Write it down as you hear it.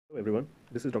Hello everyone,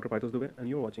 this is Dr. Paitos Dubey and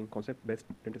you are watching Concept-Based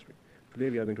Dentistry. Today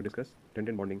we are going to discuss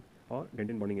dentin bonding or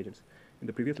dentin bonding agents. In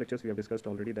the previous lectures we have discussed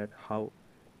already that how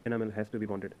enamel has to be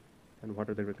bonded and what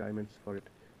are the requirements for it.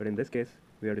 But in this case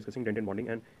we are discussing dentin bonding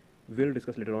and we'll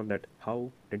discuss later on that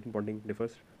how dentin bonding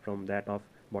differs from that of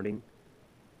bonding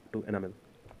to enamel.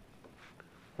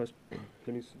 First,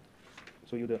 let me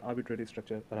show you the arbitrary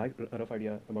structure, a rough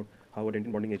idea about how a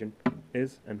dentin bonding agent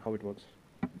is and how it works.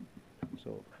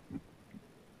 So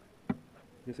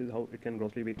this is how it can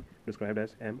grossly be described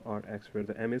as M or X, where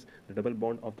the M is the double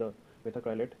bond of the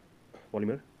methacrylate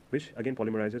polymer, which again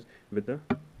polymerizes with the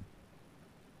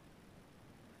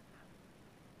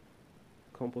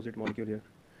composite molecule here,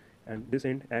 and this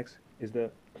end X is the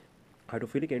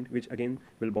hydrophilic end, which again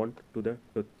will bond to the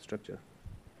tooth structure.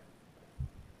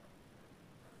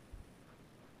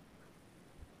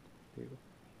 There you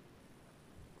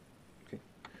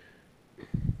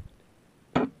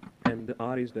go. Okay, and the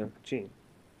R is the chain.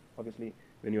 Obviously,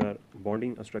 when you are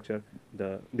bonding a structure,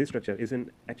 this structure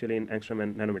isn't actually in angstrom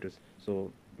and nanometers.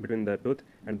 So between the tooth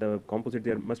and the composite,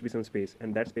 there must be some space,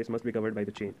 and that space must be covered by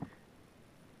the chain.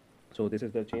 So this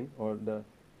is the chain or the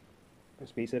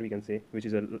spacer, we can say,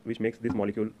 which makes this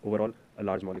molecule overall a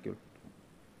large molecule.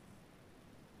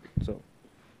 So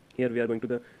here we are going to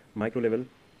the micro level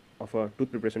of a tooth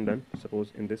preparation done.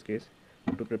 Suppose in this case,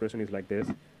 tooth preparation is like this,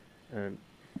 and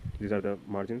these are the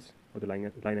margins or the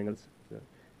line angles.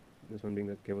 This one being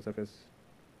the cavo surface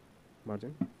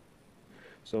margin.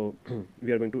 So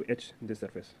we are going to etch this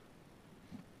surface.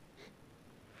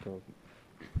 So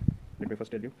let me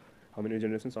first tell you how many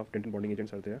generations of dentin bonding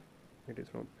agents are there. It is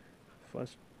from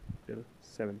first till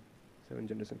seven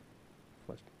generation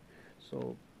first.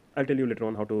 So I'll tell you later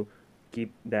on how to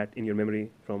keep that in your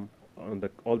memory from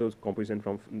all those composition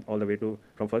from all the way to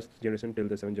from first generation till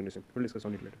the seventh generation. We'll discuss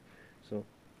on it later. So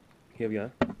here we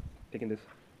are taking this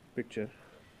picture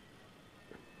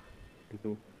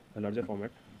into a larger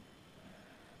format.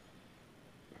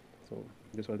 So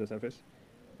this was the surface.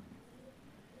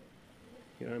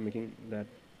 Here I am making that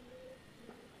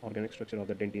organic structure of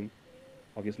the dentin.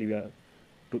 Obviously we are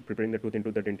preparing the tooth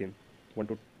into the dentin. 1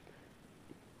 to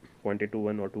 0.8 to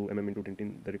 1 or 2 mm into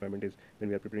dentin. The requirement is when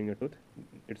we are preparing a tooth,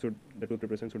 the tooth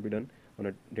preparation should be done on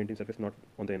a dentin surface, not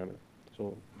on the enamel.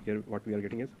 So here what we are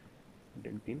getting is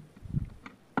dentin.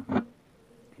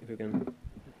 If you can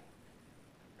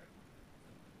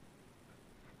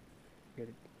get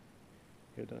it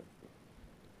here,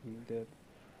 there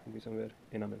will be somewhere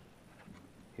enamel.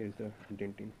 Here is the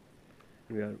dentin.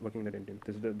 We are working the dentin.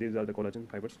 These are the collagen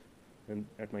fibers, and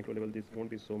at micro level this won't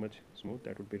be so much smooth,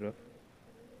 that would be rough.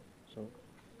 So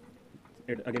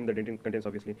again the dentin contains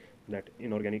obviously that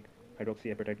inorganic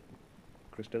hydroxyapatite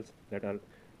crystals that are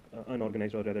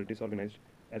unorganized or rather disorganized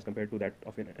as compared to that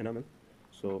of an enamel.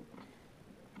 So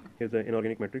here's the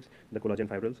inorganic matrix, the collagen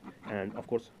fibrils, and of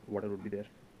course water would be there.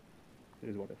 There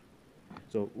is water.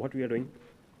 So what we are doing,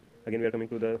 again we are coming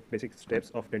to the basic steps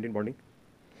of dentin bonding.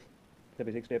 The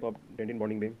basic step of dentin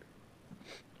bonding being,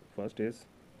 first is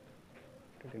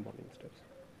dentin bonding steps.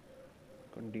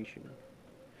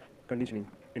 Conditioning.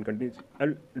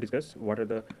 I'll discuss what are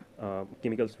the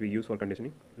chemicals we use for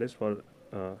conditioning. Let's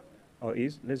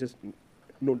just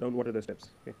note down what are the steps.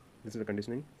 Okay, this is the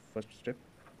conditioning, first step.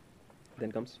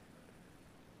 Then comes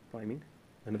priming,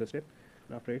 another step.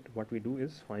 And after it, what we do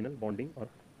is final bonding or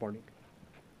bonding.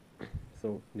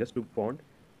 So just to bond,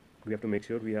 we have to make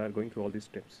sure we are going through all these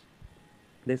steps.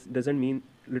 This doesn't mean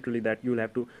literally that you'll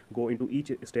have to go into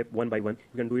each step one by one.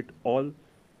 You can do it all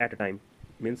at a time.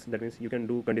 That means you can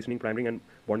do conditioning, priming, and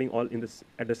bonding all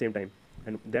at the same time.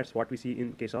 And that's what we see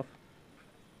in case of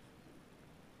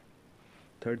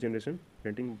third generation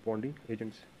dentin bonding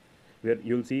agents, where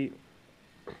you'll see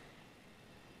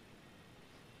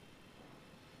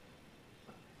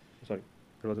sorry,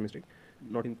 there was a mistake.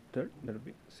 Not in third, that would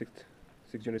be sixth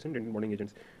generation dentin bonding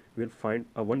agents. We'll find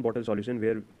a one bottle solution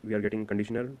where we are getting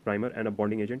conditioner, primer, and a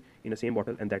bonding agent in the same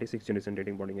bottle, and that is sixth generation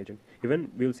dentin bonding agent. Even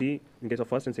we'll see in case of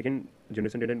first and second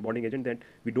generation dentin bonding agent that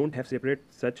we don't have separate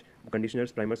such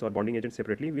conditioners, primers, or bonding agents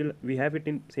separately. We have it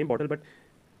in same bottle, but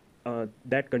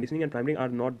that conditioning and priming are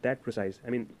not that precise. I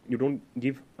mean, you don't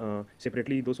give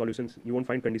separately those solutions. You won't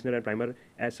find conditioner and primer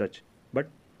as such. But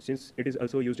since it is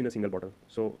also used in a single bottle,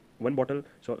 so one bottle,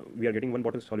 so we are getting one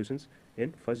bottle solutions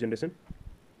in first generation,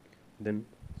 then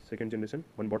second generation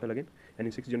one bottle again, and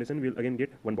in sixth generation we'll again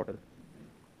get one bottle.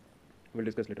 We'll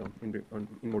discuss later on in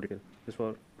more detail. Just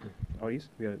for our ease,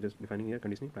 we are just defining here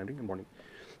conditioning, priming, and bonding.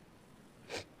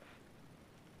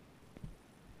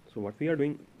 So what we are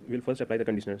doing, we'll first apply the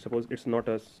conditioner. Suppose it's not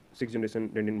a sixth generation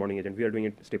dentin bonding agent, we are doing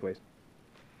it stepwise.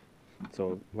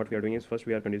 So what we are doing is first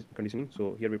we are conditioning.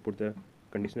 So here we put the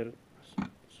conditioner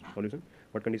solution.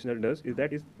 What conditioner does is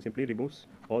that it simply removes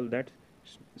all that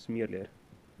smear layer.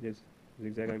 This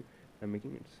zigzag I'm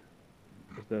making, it's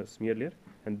the smear layer,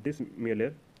 and this smear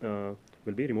layer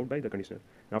will be removed by the conditioner.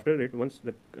 After it, once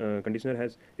the conditioner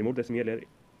has removed the smear layer,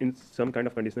 in some kind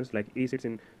of conditioners like acids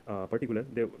in particular,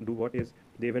 they do what is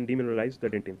they even demineralize the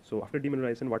dentin. So after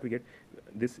demineralization, what we get,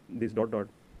 this dot dot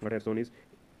what I have shown is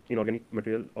inorganic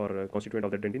material or constituent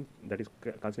of the dentin, that is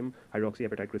calcium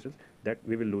hydroxyapatite crystals, that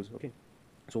we will lose. Okay,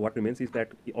 so what remains is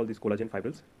that all these collagen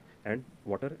fibrils and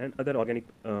water and other organic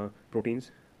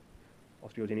proteins,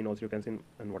 osteogenin, osteocalcin,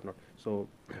 and whatnot. So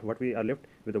what we are left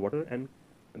with the water and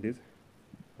this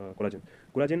collagen.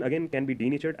 Collagen again can be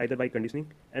denatured either by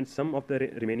conditioning, and some of the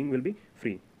remaining will be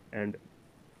free and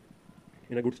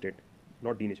in a good state,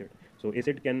 not denatured. So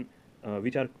acid can,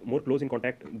 which are more close in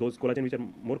contact, those collagen which are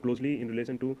more closely in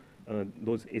relation to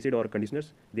those acid or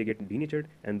conditioners, they get denatured,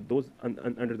 and those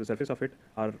under the surface of it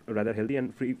are rather healthy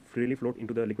and freely float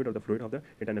into the liquid or the fluid of the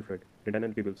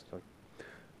dentinal tubules. Sorry.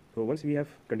 So once we have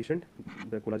conditioned,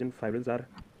 the collagen fibrils are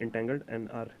entangled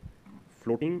and are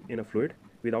floating in a fluid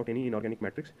without any inorganic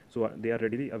matrix. So they are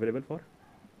readily available for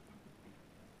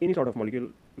any sort of molecule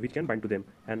which can bind to them,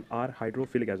 and are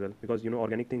hydrophilic as well, because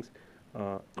organic things,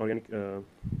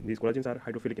 these collagens are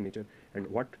hydrophilic in nature. And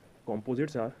what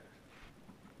composites are,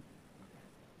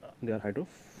 they are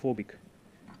hydrophobic,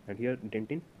 and here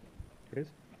dentin, it is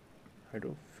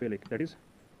hydrophilic, that is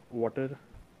water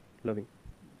loving.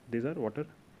 These are water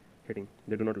hating,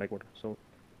 they do not like water. So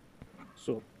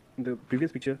in the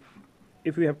previous picture,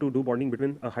 if we have to do bonding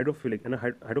between a hydrophilic and a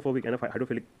hydrophobic and a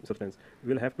hydrophilic substance,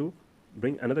 we will have to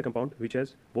bring another compound which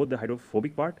has both the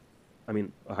hydrophobic part, I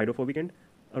mean a hydrophobic end,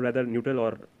 or rather neutral,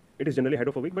 or it is generally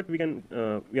hydrophobic, but we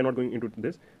are not going into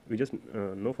this. We just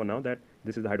know for now that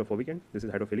this is the hydrophobic end, this is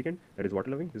hydrophilic end, that is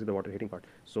water loving, this is the water hating part.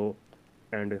 So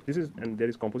and there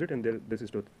is composite, and this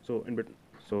is tooth. So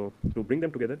so to bring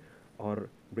them together or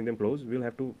bring them close, we will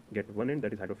have to get one end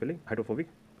that is hydrophobic.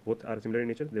 Both are similar in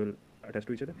nature, they will attach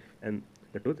to each other, and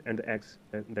the tooth and the axe,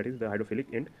 that is the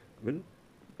hydrophilic end, will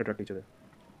attract each other.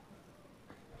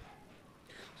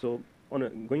 So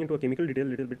going into a chemical detail a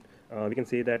little bit, we can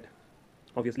say that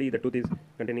obviously the tooth is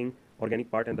containing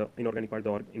organic part and the inorganic part,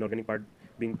 the inorganic part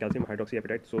being calcium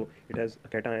hydroxyapatite. So it has a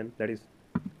cation that is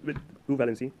with 2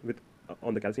 valency with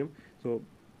on the calcium. So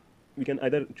we can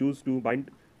either choose to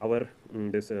bind our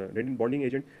this dentin bonding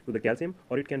agent to the calcium,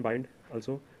 or it can bind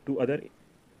also to other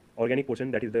organic portion,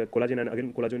 that is the collagen. And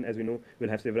again, collagen, as we know, will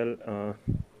have several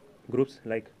groups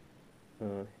like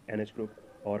NH group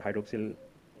or hydroxyl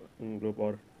group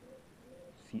or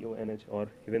CONH, or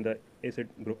even the acid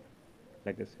group,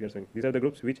 like this we are saying. These are the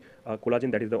groups which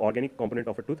collagen, that is the organic component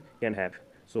of a tooth, can have.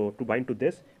 So to bind to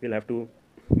this, we'll have to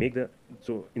make the,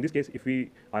 so in this case, if we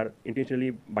are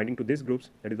intentionally binding to these groups,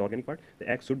 that is the organic part, the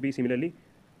axe should be similarly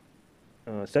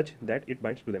such that it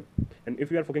binds to them. And if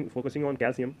we are focusing on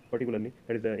calcium particularly,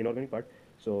 that is the inorganic part,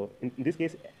 so in this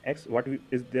case, X, what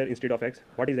is there instead of X?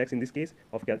 What is X in this case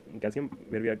of calcium,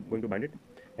 where we are going to bind it?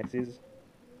 X is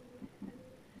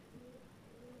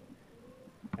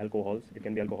alcohols. It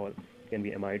can be alcohol, it can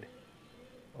be amide,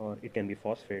 or it can be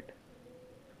phosphate,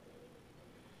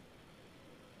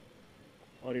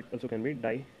 or it also can be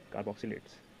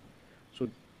dicarboxylates. So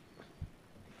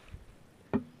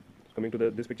coming to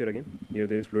this picture again, here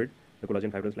there is fluid, the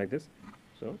collagen fibrils like this.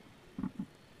 So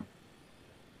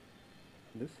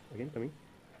this again coming,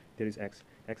 there is X.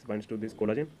 X binds to this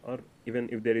collagen, or even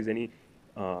if there is any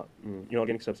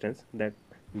inorganic substance, that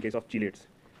in case of chelates,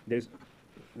 there is,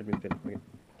 let me tell again,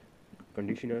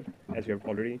 conditioner, as we have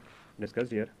already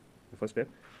discussed here, the first step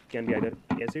can be either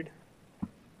acid.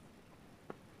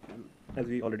 As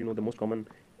we already know, the most common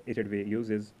acid we use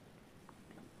is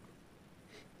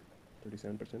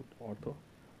 37%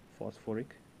 orthophosphoric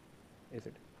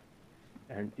acid,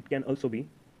 and it can also be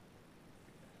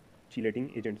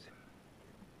chelating agents,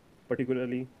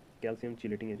 particularly calcium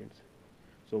chelating agents.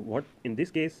 So what in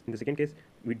this case, in the second case,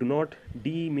 we do not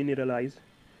demineralize,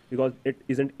 because it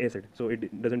isn't acid, so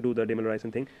it doesn't do the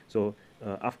demineralization thing. So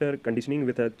after conditioning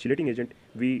with a chelating agent,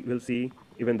 we will see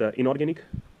even the inorganic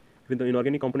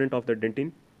component of the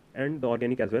dentin and the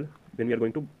organic as well, when we are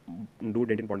going to do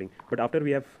dentin bonding. But after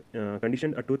we have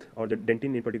conditioned a tooth, or the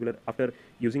dentin in particular, after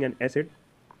using an acid,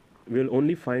 we will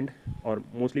only find, or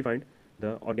mostly find,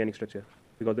 the organic structure,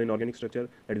 because the inorganic structure,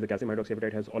 that is the calcium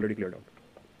hydroxyapatite, has already cleared out.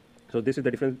 So this is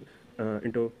the difference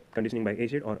into conditioning by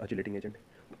acid or a chelating agent.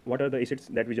 What are the acids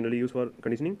that we generally use for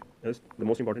conditioning? Is the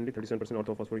most importantly 37%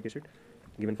 orthophosphoric acid,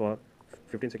 given for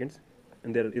 15 seconds.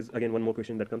 And there is again one more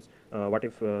question that comes: what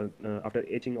if after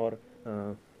etching or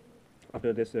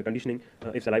after this conditioning,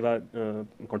 if saliva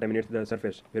contaminates the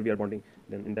surface where we are bonding,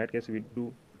 then in that case we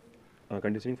do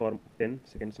conditioning for 10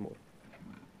 seconds more.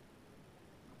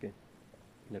 Okay,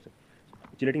 that's it.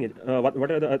 Chelating agent.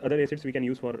 What are the other acids we can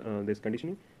use for this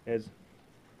conditioning? As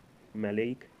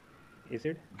maleic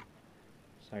acid,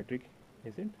 citric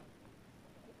acid,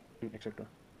 etc.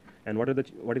 And what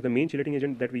is the main chelating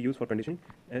agent that we use for conditioning?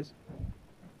 As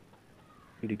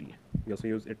PDT. We also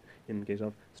use it in case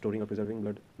of storing or preserving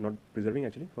blood, not preserving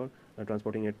actually, for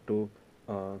transporting it to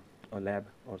a lab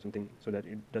or something, so that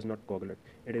it does not coagulate.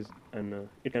 It is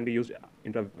it can be used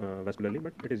intravascularly,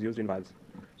 but it is used in vials.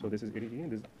 So this is EDTA.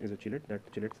 This is a chelate that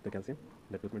chelates the calcium,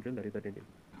 the tooth material, that is the dentin.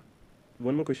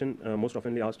 One more question most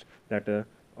oftenly asked, that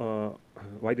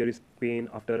why there is pain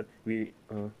after we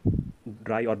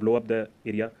dry or blow up the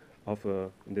area of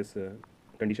this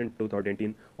conditioned tooth or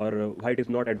dentin, or why it is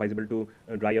not advisable to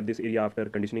dry up this area after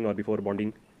conditioning or before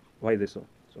bonding. Why is this so?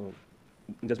 So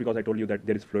just because I told you that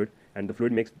there is fluid, and the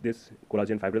fluid makes this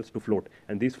collagen fibrils to float,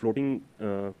 and these floating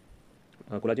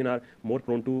collagen are more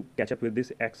prone to catch up with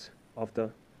this X of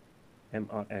the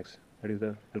MRX, that is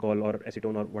the alcohol or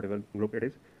acetone or whatever group it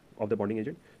is of the bonding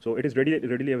agent. So it is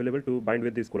readily available to bind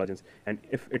with these collagens. And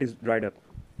if it is dried up,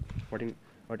 what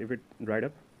if it dried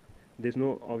up? There's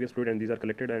no obvious fluid, and these are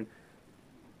collected, and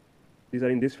these are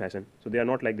in this fashion. So they are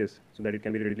not like this, so that it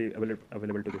can be readily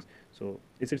available to this. So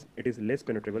it is less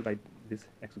penetrable by this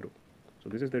X group. So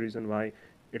this is the reason why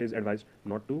it is advised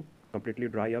not to completely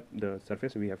dry up the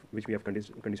surface which we have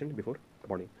conditioned before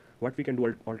bonding. What we can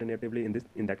do alternatively in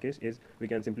that case is we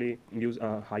can simply use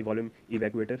a high volume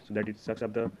evacuator, so that it sucks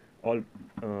up the all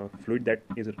fluid that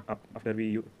is up after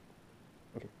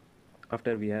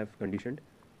we have conditioned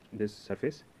this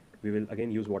surface. We will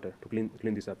again use water to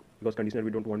clean this up, because conditioner we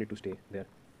don't want it to stay there.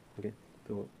 Okay,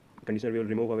 so conditioner will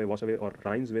remove away, wash away, or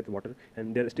rinse with water,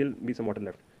 and there still be some water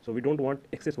left. So we don't want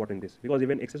excess water in this, because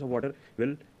even excess of water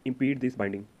will impede this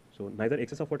binding. So neither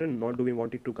excess of water, nor do we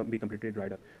want it to be completely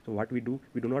dried up. So what we do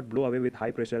not blow away with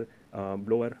high pressure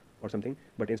blower or something,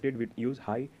 but instead we use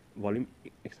high volume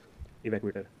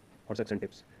evacuator or suction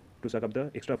tips to suck up the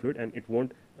extra fluid, and it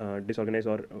won't disorganize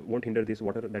or won't hinder this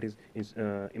water that is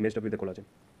immersed up with the collagen.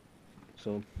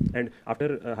 So, and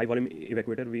after high volume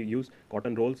evacuator, we use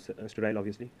cotton rolls, sterile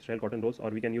cotton rolls,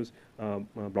 or we can use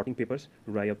blotting papers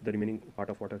to dry up the remaining part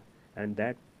of water, and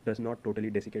that does not totally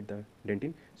desiccate the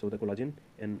dentin. So the collagen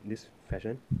in this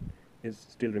fashion is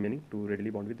still remaining to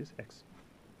readily bond with this X.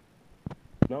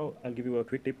 Now I'll give you a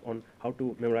quick tip on how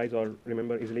to memorize or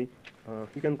remember easily.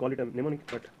 You can call it a mnemonic,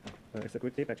 but it's a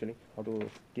quick tip actually, how to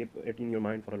keep it in your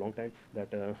mind for a long time,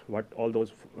 that what all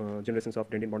those generations of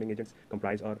dentin bonding agents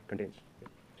comprise or contains.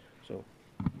 Okay. So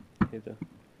here's the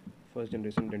first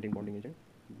generation dentin bonding agent,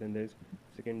 then there's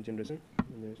second generation,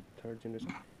 and there's third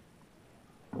generation,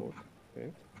 fourth,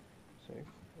 fifth,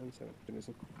 sixth, and seventh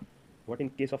generation. What in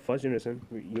case of first generation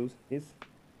we use is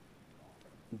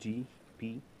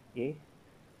GPA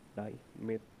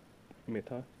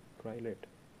dimethacrylate.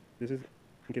 This is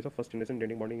in case of first generation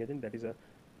dentin bonding agent, that is a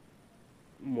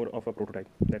more of a prototype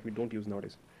that we don't use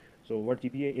nowadays. So what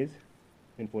GPA is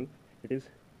in full, it is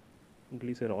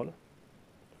glycerol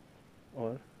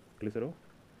or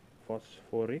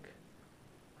glycerophosphoric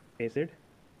acid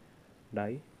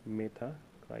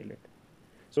dimethacrylate.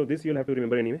 So this you'll have to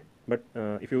remember anyway, but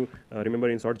if you remember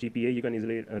in short GPA, you can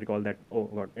easily recall that, oh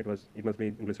god, it must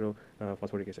be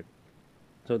glycerophosphoric acid.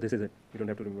 So this is it. You don't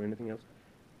have to remember anything else.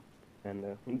 And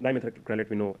dimethacrylate,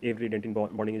 we know every dentin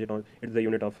bonding agent, it's the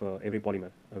unit of every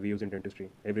polymer we use in dentistry,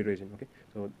 every resin. Okay,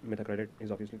 so methacrylate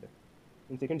is obviously there.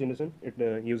 In second generation, it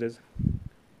uses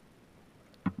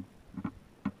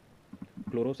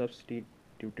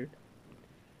chlorosubstituted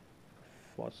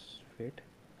phosphate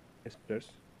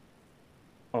esters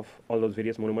of all those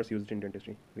various monomers used in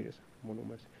dentistry. Various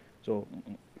monomers. So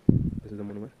this is the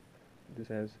monomer. This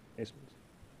has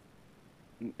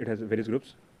it has various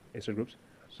groups, ester groups.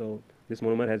 So this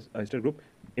monomer has a ester group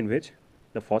in which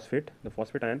the phosphate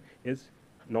ion is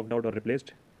knocked out or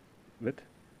replaced with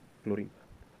chlorine.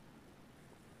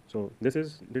 So this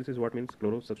is what means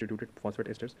chloro-substituted phosphate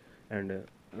esters, and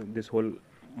this whole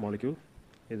molecule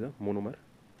is a monomer.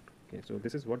 Okay, so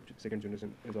this is what second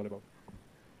generation is all about.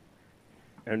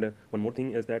 And one more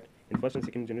thing is that in first and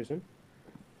second generation,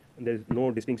 there is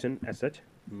no distinction as such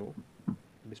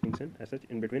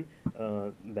in between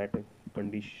that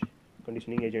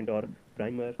conditioning agent or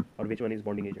primer, or which one is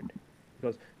bonding agent.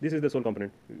 because this is the sole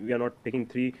component. We are not taking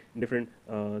three different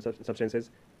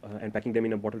substances and packing them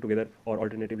in a bottle together, or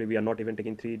alternatively we are not even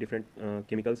taking three different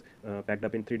chemicals packed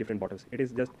up in three different bottles. It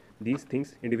is just these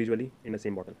things individually in the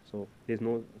same bottle. So there is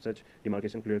no such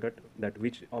demarcation clear cut that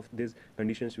which of these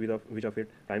conditions, which of it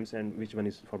primes and which one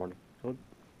is for bonding. So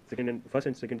first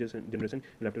and second generation,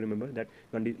 you'll have to remember that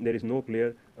there is no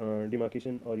clear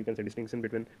demarcation, or you can say distinction,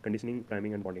 between conditioning,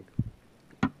 priming and bonding.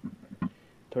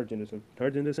 Third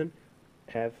generation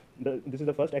have this is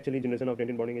the first actually generation of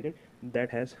dentin bonding agent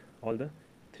that has all the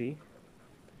three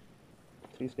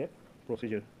step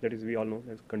procedure, that is we all know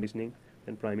as conditioning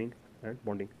and priming and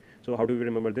bonding. So how do we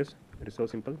remember this? It is so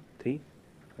simple, 3,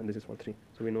 and this is for 3.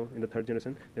 So we know in the third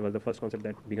generation there was the first concept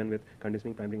that began with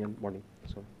conditioning, priming and bonding.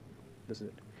 So this is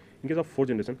it. In case of fourth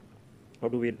generation, how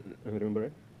do we remember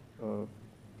it?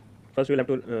 First we will have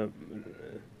to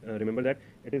remember that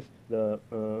it is the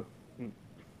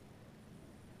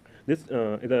this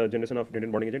is a generation of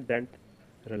dentin bonding agent that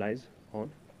relies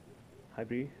on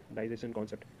hybridization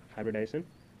concept. Hybridization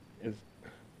is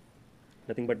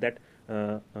nothing but that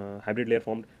hybrid layer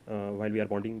formed while we are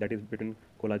bonding, that is between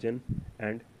collagen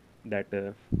and that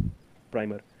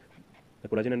primer. The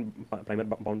collagen and primer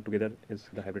bound together is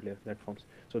the hybrid layer that forms.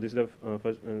 So this is the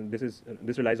first.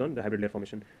 This relies on the hybrid layer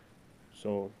formation.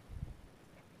 So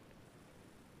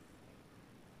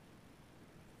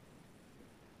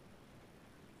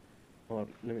or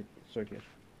let me show it here.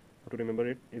 How to remember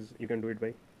it is you can do it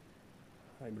by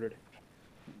hybrid.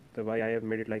 The why I have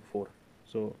made it like 4.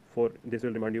 So 4. This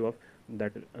will remind you of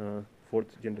that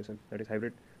fourth generation. That is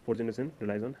hybrid. Fourth generation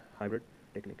relies on hybrid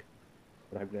technique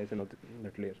or hybridization of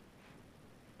that layer.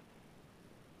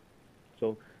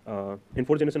 So in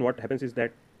fourth generation, what happens is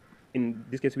that in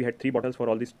this case we had 3 bottles for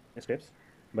all these steps,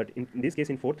 but in this case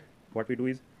in fourth, what we do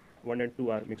is 1 and 2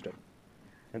 are mixed up,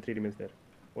 and 3 remains there.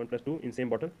 1 plus 2 in same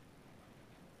bottle,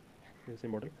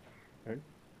 and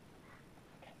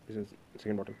this is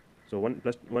second bottle. So 1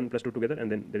 plus 2 together,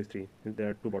 and then there is 3. There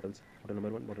are 2 bottles. Bottle number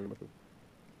 1, bottle number 2.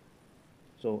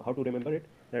 So how to remember it?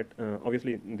 That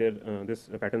obviously there this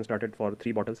pattern started for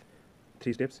 3 bottles,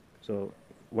 3 steps. So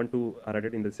 1, 2 are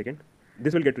added in the second.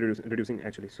 This will get reducing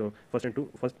actually. So first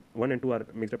 1 and 2 are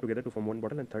mixed up together to form one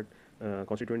bottle, and third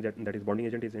constituent that is bonding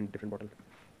agent is in different bottle.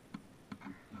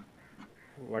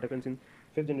 What happens in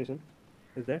fifth generation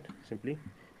is that simply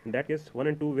in that case 1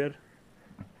 and 2 were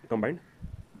combined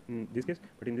in this case,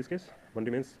 but in this case 1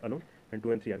 remains alone and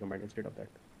 2 and 3 are combined instead of that.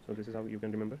 So this is how you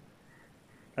can remember.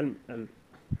 I'll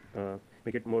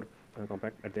make it more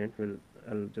compact at the end.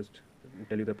 I'll just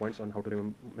tell you the points on how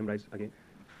to memorize again.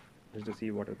 Let's just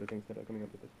see what are the things that are coming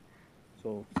up with it.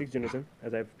 So sixth generation,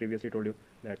 as I've previously told you,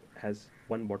 that has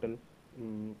 1 bottle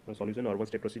solution or 1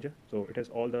 step procedure. So it has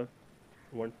all the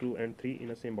 1, 2 and 3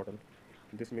 in a same bottle.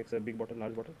 This makes a big bottle,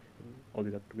 large bottle, all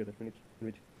these are together in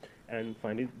which. And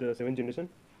finally the 7th generation,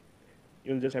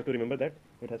 you'll just have to remember that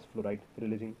it has fluoride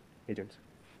releasing agents.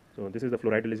 So this is the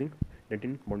fluoride releasing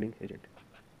dentin bonding agent.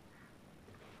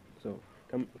 So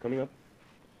coming up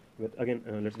with again,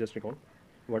 let's just recall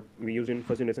what we use in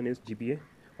first generation is GPA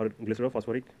or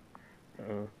glycerophosphoric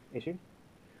acid,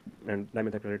 and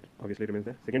dimethylchloride obviously remains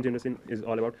there. Second generation is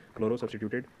all about chloro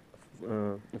substituted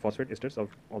phosphate esters of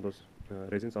all those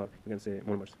resins, or you can say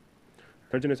monomers.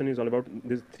 Third generation is all about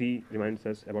these 3 reminds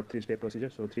us about 3 step procedure.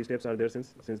 So 3 steps are there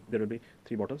since there will be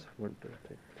 3 bottles, 1, 2,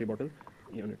 3 bottle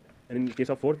unit. And in case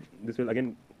of fourth, this will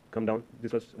again come down.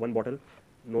 This was 1 bottle,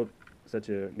 no such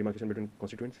demarcation between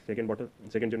constituents.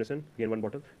 Second generation again 1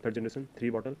 bottle. Third generation 3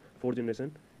 bottle. Fourth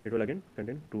generation it will again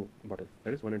contain 2 bottle.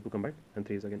 That is 1 and 2 combined, and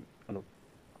 3 is again alone.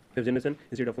 Fifth generation,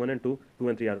 instead of 1 and 2, 2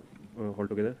 and 3 are held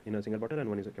together in a single bottle, and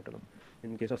 1 is kept alone.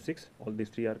 In case of 6, all these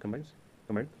 3 are combined,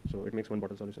 so it makes 1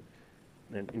 bottle solution.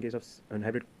 And in case of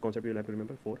hybrid concept, you will have to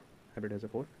remember 4. Hybrid has a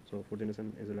 4, so fourth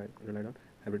generation is relied on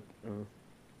hybrid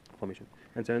formation.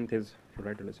 And 7th is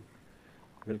fluoride releasing.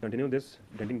 We'll continue this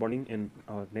dentin bonding in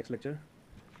our next lecture.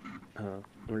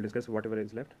 We'll discuss whatever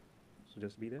is left. So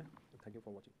just be there. Thank you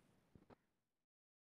for watching.